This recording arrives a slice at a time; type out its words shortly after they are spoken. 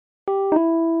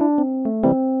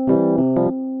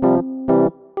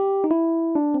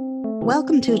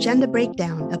Welcome to Agenda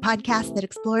Breakdown, a podcast that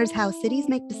explores how cities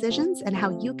make decisions and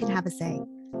how you can have a say.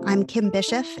 I'm Kim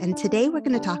Bishop, and today we're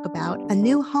going to talk about a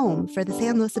new home for the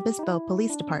San Luis Obispo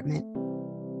Police Department.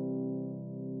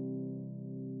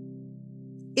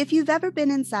 If you've ever been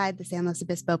inside the San Luis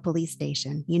Obispo Police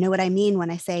Station, you know what I mean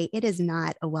when I say it is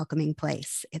not a welcoming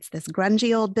place. It's this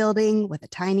grungy old building with a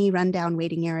tiny rundown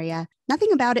waiting area.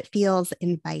 Nothing about it feels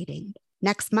inviting.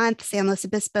 Next month, San Luis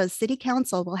Obispo's City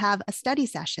Council will have a study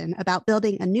session about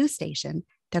building a new station.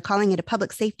 They're calling it a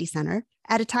public safety center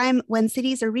at a time when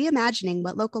cities are reimagining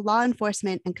what local law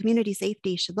enforcement and community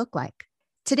safety should look like.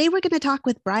 Today, we're going to talk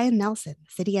with Brian Nelson,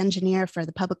 city engineer for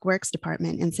the Public Works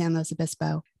Department in San Luis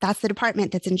Obispo. That's the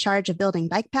department that's in charge of building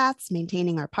bike paths,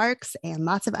 maintaining our parks, and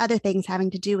lots of other things having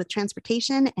to do with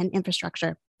transportation and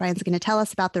infrastructure. Brian's going to tell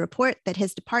us about the report that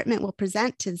his department will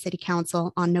present to the City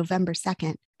Council on November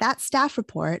 2nd. That staff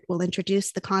report will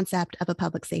introduce the concept of a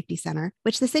public safety center,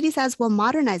 which the city says will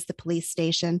modernize the police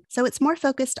station so it's more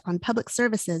focused on public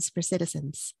services for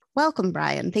citizens. Welcome,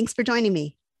 Brian. Thanks for joining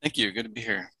me. Thank you. Good to be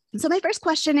here. So my first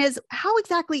question is, how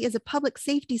exactly is a public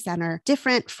safety center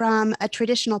different from a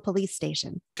traditional police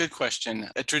station? Good question.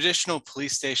 A traditional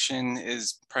police station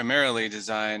is primarily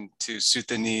designed to suit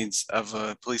the needs of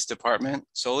a police department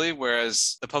solely,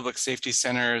 whereas the public safety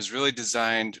center is really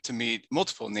designed to meet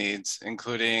multiple needs,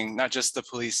 including not just the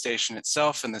police station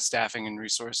itself and the staffing and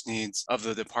resource needs of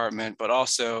the department, but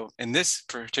also, in this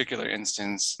particular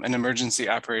instance, an emergency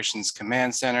operations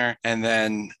command center and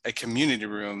then a community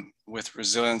room with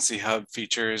resiliency hub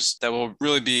features that will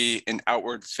really be an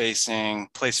outward-facing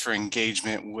place for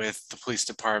engagement with the police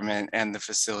department and the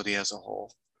facility as a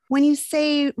whole. When you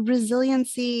say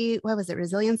resiliency,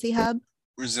 resiliency hub?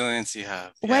 Resiliency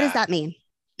hub. What does that mean?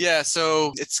 Yeah,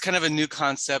 so it's kind of a new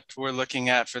concept we're looking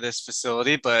at for this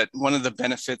facility, but one of the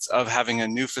benefits of having a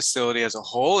new facility as a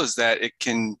whole is that it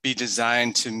can be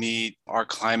designed to meet our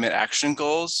climate action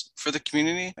goals for the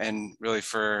community and really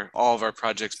for all of our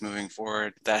projects moving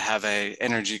forward that have an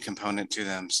energy component to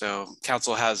them. So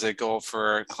Council has a goal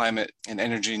for climate and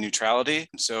energy neutrality.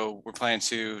 So we're planning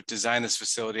to design this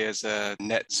facility as a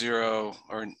net zero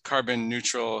or carbon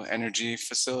neutral energy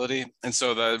facility. And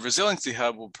so the Resiliency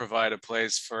Hub will provide a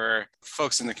place for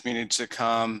folks in the community to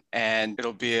come, and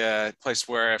it'll be a place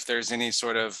where if there's any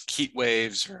sort of heat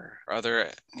waves or other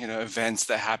events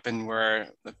that happen where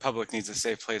the public needs a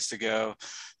safe place to go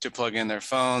to plug in their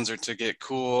phones or to get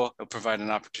cool, it'll provide an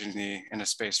opportunity and a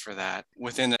space for that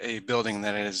within a building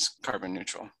that is carbon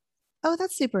neutral. Oh,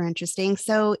 that's super interesting.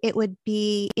 So it would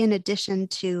be in addition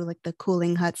to like the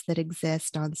cooling huts that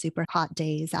exist on super hot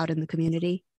days out in the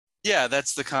community? Yeah,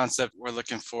 that's the concept we're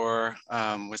looking for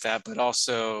with that, but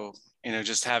also,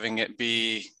 just having it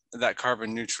be that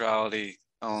carbon neutrality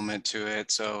element to it.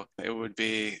 So it would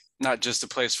be not just a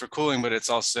place for cooling, but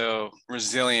it's also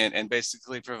resilient and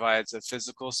basically provides a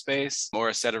physical space or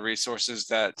a set of resources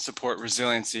that support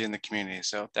resiliency in the community.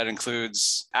 So that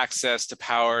includes access to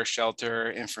power,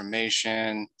 shelter,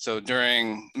 information. So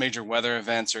during major weather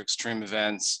events or extreme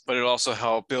events, but it'll also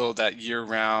help build that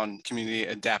year-round community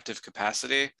adaptive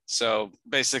capacity. So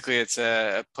basically it's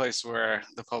a place where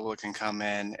the public can come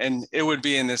in, and it would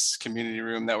be in this community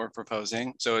room that we're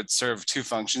proposing. So it served two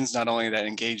functions, not only that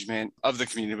engagement of the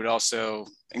community, but also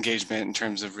engagement in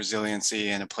terms of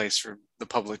resiliency and a place for the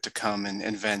public to come and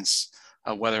events,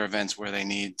 weather events where they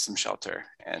need some shelter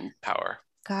and power.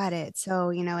 Got it. So,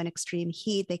 in extreme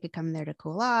heat, they could come there to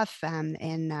cool off. In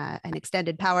an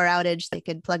extended power outage, they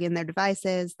could plug in their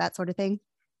devices, that sort of thing.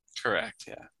 Correct.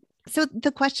 Yeah. So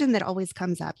the question that always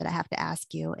comes up that I have to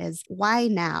ask you is why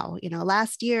now?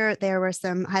 Last year there were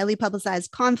some highly publicized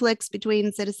conflicts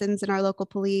between citizens and our local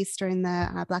police during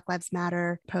the Black Lives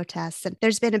Matter protests. And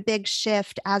there's been a big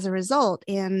shift as a result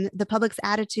in the public's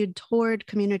attitude toward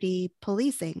community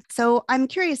policing. So I'm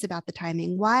curious about the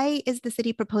timing. Why is the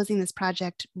city proposing this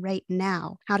project right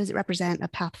now? How does it represent a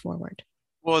path forward?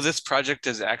 Well, this project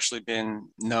has actually been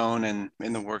known and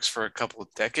in the works for a couple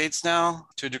of decades now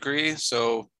to a degree.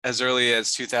 So as early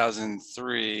as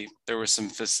 2003, there were some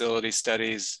facility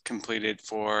studies completed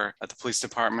for the police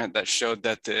department that showed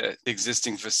that the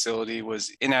existing facility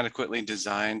was inadequately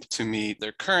designed to meet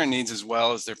their current needs as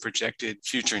well as their projected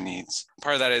future needs.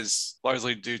 Part of that is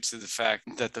largely due to the fact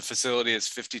that the facility is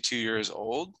 52 years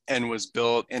old and was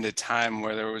built in a time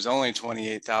where there was only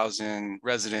 28,000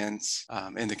 residents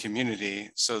in the community.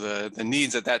 So the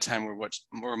needs at that time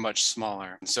were much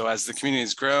smaller. So as the community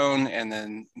has grown and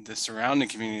then the surrounding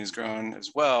community has grown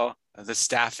as well, the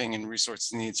staffing and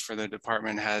resource needs for the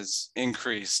department has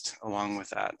increased along with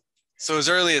that. So as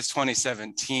early as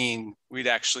 2017, we'd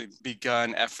actually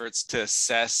begun efforts to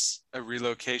assess a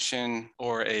relocation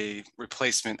or a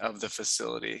replacement of the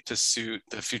facility to suit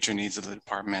the future needs of the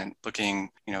department, looking,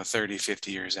 30,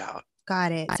 50 years out.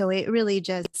 Got it. So it really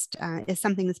just is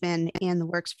something that's been in the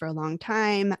works for a long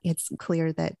time. It's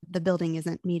clear that the building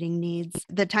isn't meeting needs.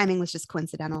 The timing was just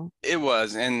coincidental. It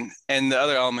was, and the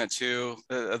other element too,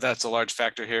 that's a large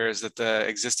factor here, is that the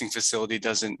existing facility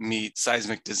doesn't meet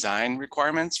seismic design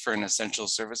requirements for an essential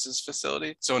services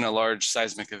facility. So in a large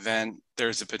seismic event,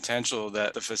 there's a potential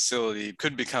that the facility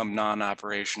could become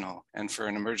non-operational. And for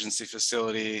an emergency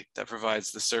facility that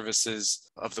provides the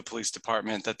services of the police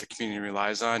department that the community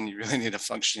relies on, you really need a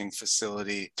functioning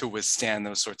facility to withstand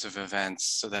those sorts of events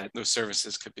so that those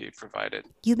services could be provided.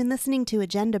 You've been listening to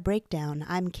Agenda Breakdown.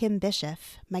 I'm Kim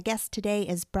Bischoff. My guest today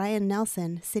is Brian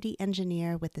Nelson, city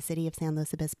engineer with the city of San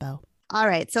Luis Obispo. All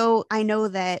right. So I know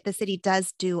that the city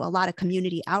does do a lot of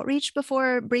community outreach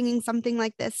before bringing something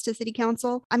like this to city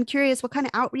council. I'm curious, what kind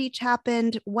of outreach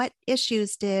happened? What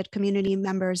issues did community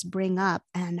members bring up,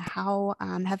 and how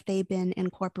have they been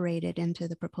incorporated into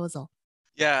the proposal?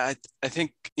 Yeah, I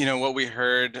think, what we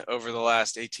heard over the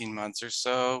last 18 months or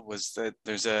so was that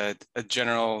there's a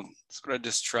general sort of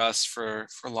distrust for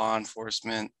law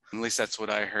enforcement. At least that's what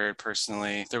I heard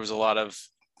personally. There was a lot of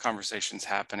conversations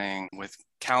happening with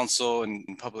council and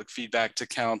public feedback to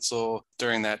council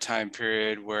during that time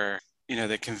period where,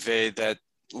 they conveyed that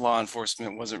law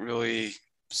enforcement wasn't really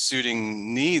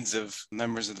suiting needs of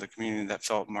members of the community that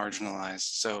felt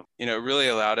marginalized. So, it really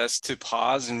allowed us to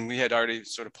pause, and we had already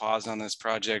sort of paused on this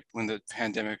project when the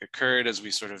pandemic occurred as we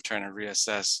sort of trying to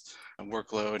reassess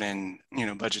workload and,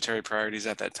 budgetary priorities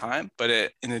at that time.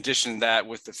 But in addition to that,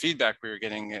 with the feedback we were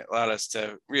getting, it allowed us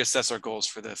to reassess our goals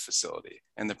for the facility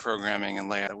and the programming and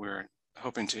layout we were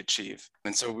hoping to achieve.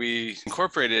 And so we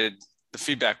incorporated the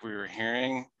feedback we were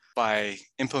hearing by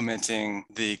implementing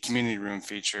the community room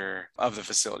feature of the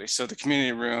facility. So the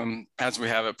community room, as we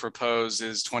have it proposed,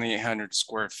 is 2,800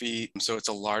 square feet. So it's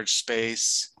a large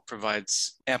space,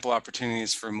 provides ample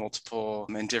opportunities for multiple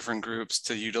and different groups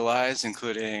to utilize,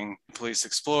 including police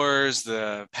explorers,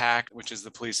 the PAC, which is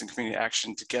the Police and Community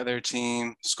Action Together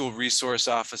team, school resource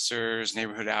officers,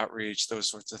 neighborhood outreach, those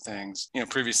sorts of things.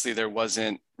 Previously there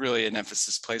wasn't really an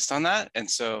emphasis placed on that. And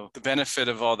so the benefit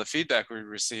of all the feedback we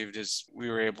received is we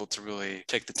were able to really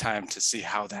take the time to see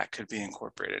how that could be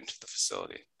incorporated into the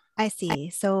facility. I see.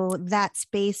 So that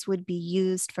space would be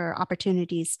used for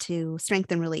opportunities to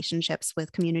strengthen relationships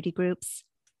with community groups.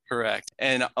 Correct.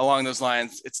 And along those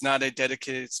lines, it's not a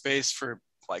dedicated space for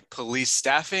like police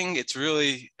staffing. It's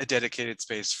really a dedicated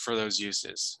space for those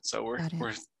uses. So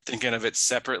we're thinking of it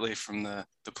separately from the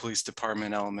police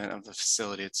department element of the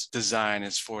facility. Its design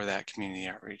is for that community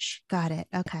outreach. Got it.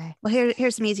 Okay. Well,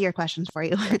 here's some easier questions for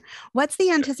you. What's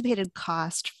the anticipated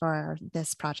cost for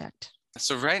this project?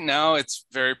 So right now it's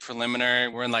very preliminary.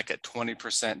 We're in like a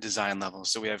 20% design level.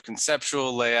 So we have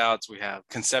conceptual layouts, we have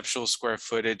conceptual square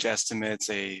footage estimates,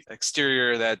 a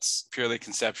exterior that's purely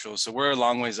conceptual. So we're a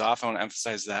long ways off. I want to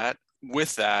emphasize that.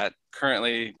 With that,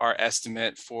 currently our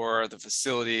estimate for the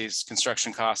facility's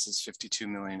construction cost is $52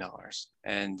 million.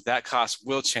 And that cost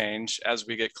will change as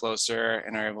we get closer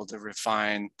and are able to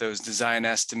refine those design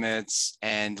estimates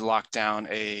and lock down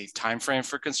a timeframe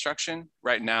for construction.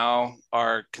 Right now,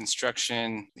 our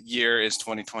construction year is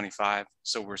 2025.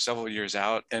 So we're several years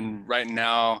out. And right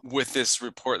now, with this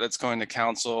report that's going to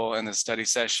council and the study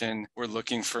session, we're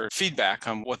looking for feedback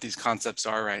on what these concepts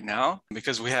are right now,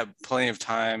 because we have plenty of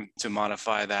time to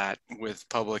modify that with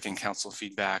public and council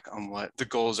feedback on what the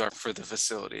goals are for the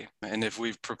facility. And if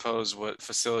we've proposed what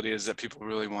facility is that people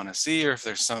really want to see, or if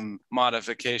there's some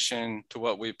modification to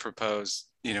what we propose,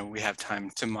 we have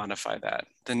time to modify that.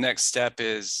 The next step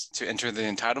is to enter the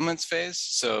entitlements phase.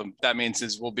 So that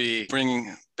means we'll be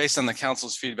bringing, based on the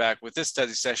council's feedback with this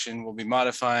study session, we'll be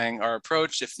modifying our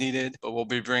approach if needed, but we'll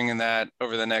be bringing that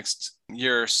over the next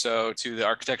year or so to the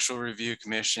Architectural Review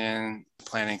Commission,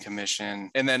 Planning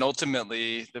Commission, and then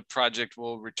ultimately the project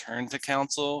will return to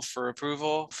council for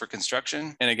approval for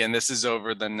construction. And again, this is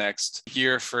over the next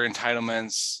year for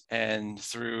entitlements and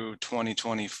through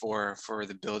 2024 for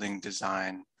the building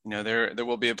design. There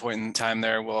will be a point in time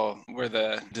there where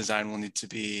the design will need to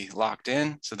be locked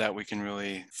in so that we can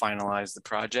really finalize the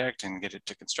project and get it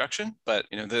to construction. But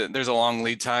there's a long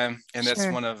lead time, and that's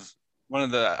Sure. one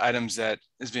of the items that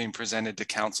is being presented to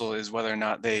council is whether or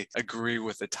not they agree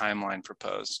with the timeline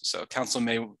proposed. So council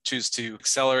may choose to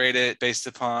accelerate it based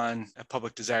upon a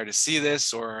public desire to see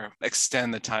this, or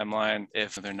extend the timeline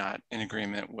if they're not in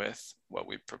agreement with what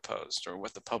we proposed or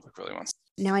what the public really wants.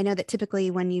 Now, I know that typically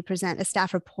when you present a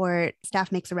staff report,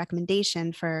 staff makes a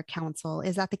recommendation for council.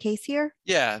 Is that the case here?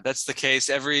 Yeah, that's the case.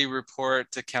 Every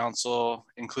report to council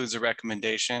includes a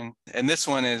recommendation. And this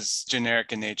one is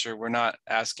generic in nature. We're not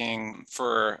asking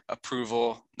for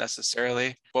approval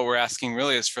necessarily. What we're asking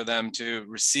really is for them to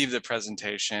receive the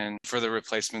presentation for the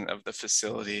replacement of the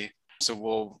facility. So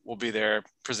we'll be there,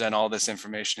 present all this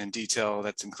information in detail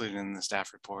that's included in the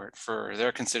staff report for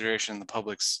their consideration, the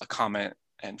public's comment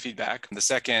and feedback. The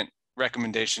second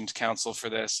recommendation to council for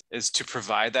this is to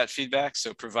provide that feedback.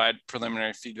 So provide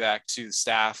preliminary feedback to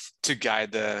staff to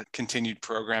guide the continued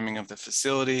programming of the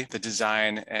facility, the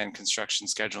design and construction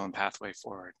schedule and pathway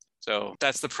forward. So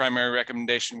that's the primary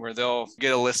recommendation, where they'll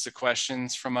get a list of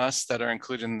questions from us that are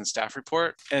included in the staff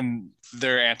report, and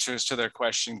their answers to their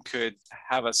question could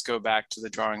have us go back to the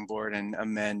drawing board and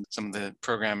amend some of the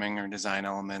programming or design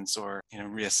elements, or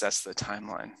reassess the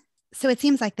timeline. So it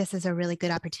seems like this is a really good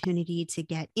opportunity to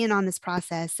get in on this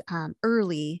process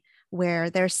early, where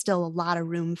there's still a lot of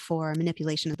room for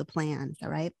manipulation of the plan. Is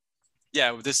that right?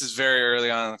 Yeah, this is very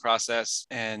early on in the process,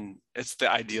 and it's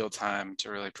the ideal time to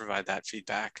really provide that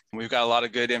feedback. We've got a lot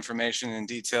of good information and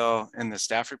detail in the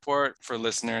staff report for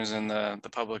listeners and the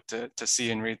public to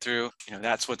see and read through.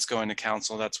 That's what's going to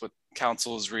council. That's what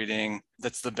council is reading.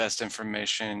 That's the best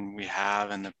information we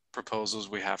have and the proposals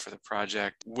we have for the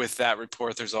project. With that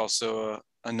report, there's also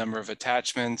a number of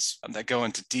attachments that go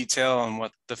into detail on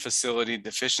what the facility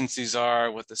deficiencies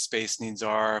are, what the space needs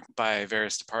are by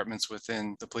various departments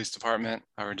within the police department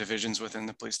or divisions within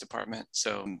the police department.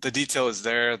 So the detail is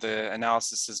there, the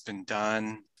analysis has been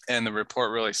done, and the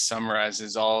report really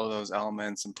summarizes all of those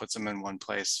elements and puts them in one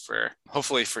place for,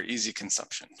 hopefully, for easy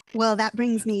consumption. Well, that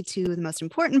brings me to the most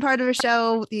important part of the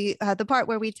show, the part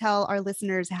where we tell our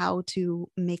listeners how to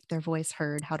make their voice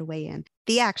heard, how to weigh in,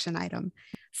 the action item.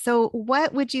 So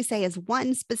what would you say is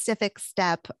one specific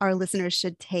step our listeners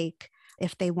should take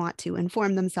if they want to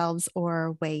inform themselves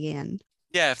or weigh in?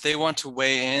 Yeah, if they want to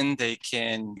weigh in, they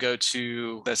can go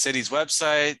to the city's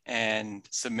website and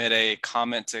submit a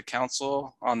comment to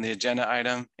council on the agenda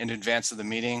item in advance of the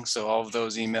meeting. So all of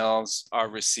those emails are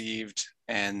received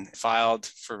and filed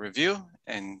for review,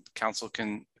 and council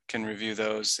can review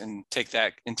those and take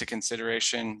that into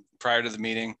consideration prior to the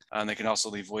meeting. They can also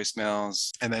leave voicemails.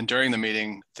 And then during the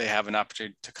meeting, they have an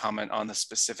opportunity to comment on the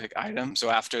specific item. So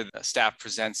after the staff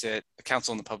presents it, the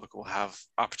council and the public will have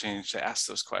opportunity to ask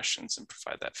those questions and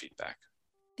provide that feedback.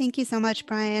 Thank you so much,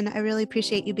 Brian. I really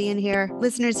appreciate you being here.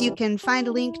 Listeners, you can find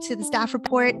a link to the staff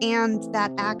report and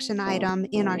that action item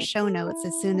in our show notes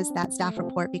as soon as that staff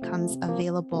report becomes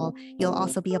available. You'll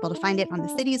also be able to find it on the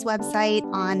city's website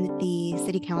on the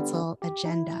City Council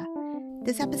agenda.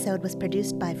 This episode was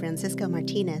produced by Francisco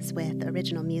Martinez with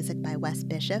original music by Wes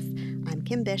Bishop. I'm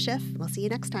Kim Bishop. We'll see you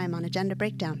next time on Agenda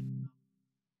Breakdown.